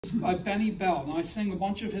By Benny Bell. Now I sing a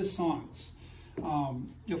bunch of his songs.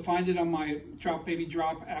 You'll find it on my Drop Baby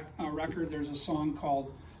Drop record. There's a song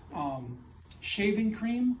called Shaving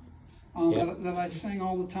Cream that I sing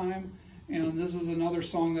all the time. And this is another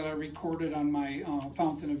song that I recorded on my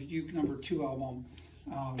Fountain of Youth #2 album.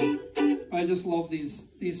 I just love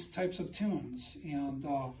these types of tunes, and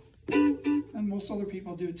most other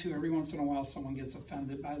people do too. Every once in a while someone gets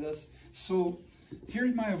offended by this. So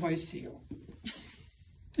here's my advice to you.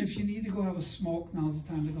 If you need to go have a smoke, now's the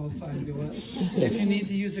time to go outside and do it. If you need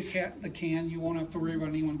to use the can, you won't have to worry about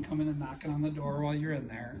anyone coming and knocking on the door while you're in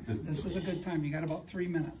there. This is a good time. You got about 3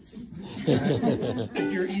 minutes, okay?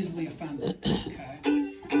 If you're easily offended, okay?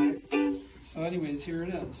 Right. So anyways, here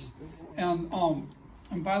it is. And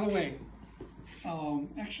by the way,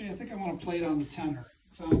 actually I think I want to play it on the tenor.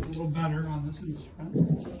 It sounds a little better on this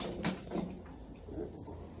instrument.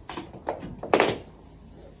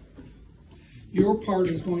 Your part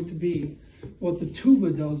is going to be what the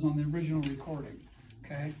tuba does on the original recording,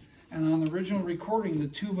 okay? And on the original recording, the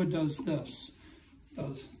tuba does this. It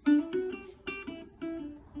does.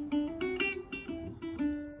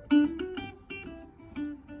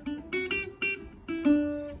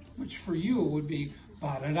 Which for you would be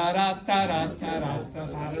okay,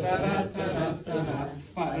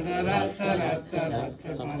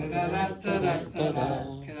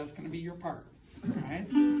 that's going to be your part. All right,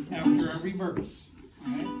 after every verse.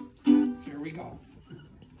 All right, so here we go.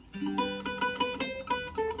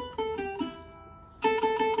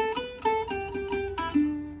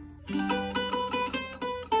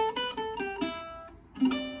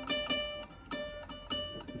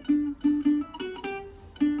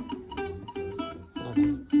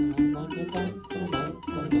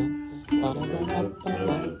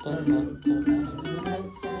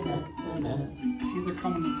 See, they're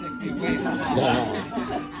coming to take me away.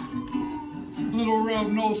 Lil Rev,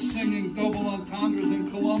 no singing double entendres in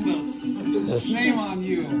Columbus. Shame on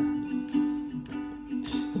you.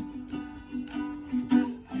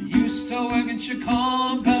 I used to work in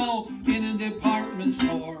Chicago in a department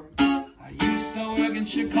store. I used to work in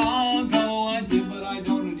Chicago, I did, but I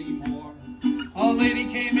don't anymore. A lady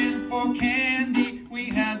came in for candy, we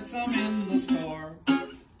had some in the store.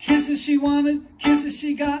 Kisses she wanted, kisses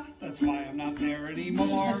she got, that's why I'm not there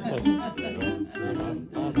anymore. I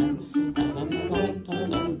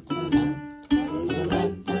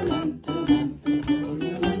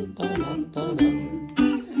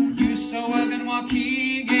used to work in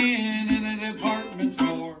Waukegan in a department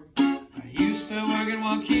store. I used to work in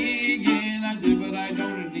Waukegan, I did, but I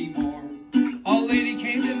don't anymore. A lady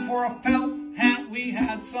came in for a felt hat, we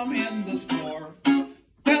had some in the store.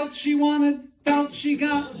 Felt she wanted, felt she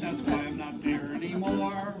got, that's why I'm not there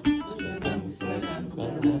anymore.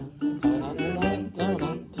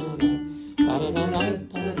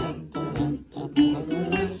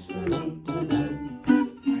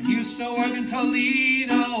 I used to work in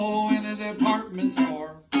Toledo in a department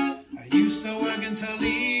store. I used to work in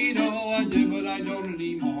Toledo, I did, but I don't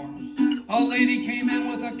anymore. A lady came in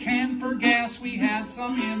with a can for gas, we had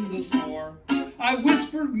some in the store. I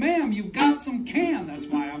whispered, ma'am, you've got some can, that's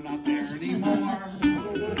why I'm not there anymore.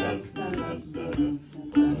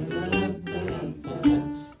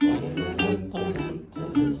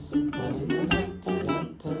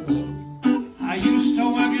 I used to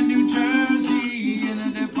work in New Jersey in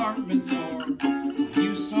a department store. I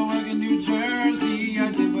used to work in New Jersey,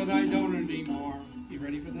 I did, but I don't anymore. You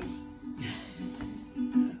ready for this?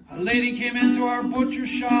 A lady came into our butcher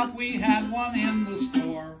shop, we had one in the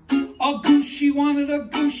store. A goose she wanted, a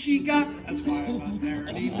goose she got, that's why I'm not there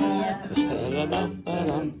anymore.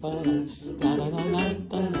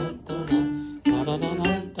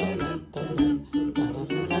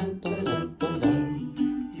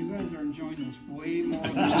 You guys are enjoying this way more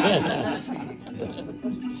than I see.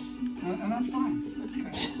 And that's fine.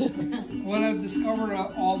 Okay. What I've discovered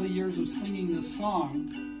all the years of singing this song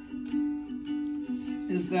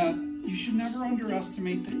is that you should never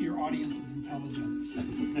underestimate your audience's intelligence.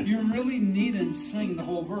 You really needn't sing the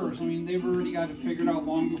whole verse. I mean, they've already got it figured out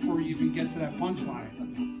long before you even get to that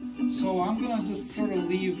punchline. So I'm going to just sort of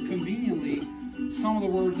leave conveniently some of the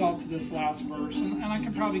words out to this last verse. And I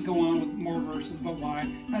could probably go on with more verses, but why?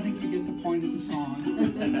 I think you get the point of the song.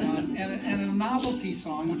 And a novelty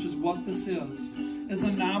song, which is what this is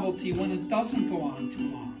a novelty when it doesn't go on too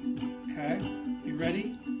long. Okay? You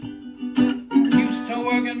ready? I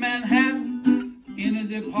work in Manhattan in a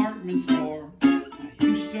department store. I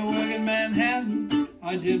used to work in Manhattan,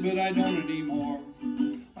 I did, but I don't anymore.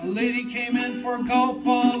 A lady came in for golf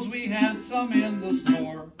balls, we had some in the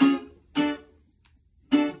store.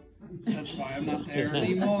 That's why I'm not there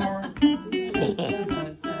anymore.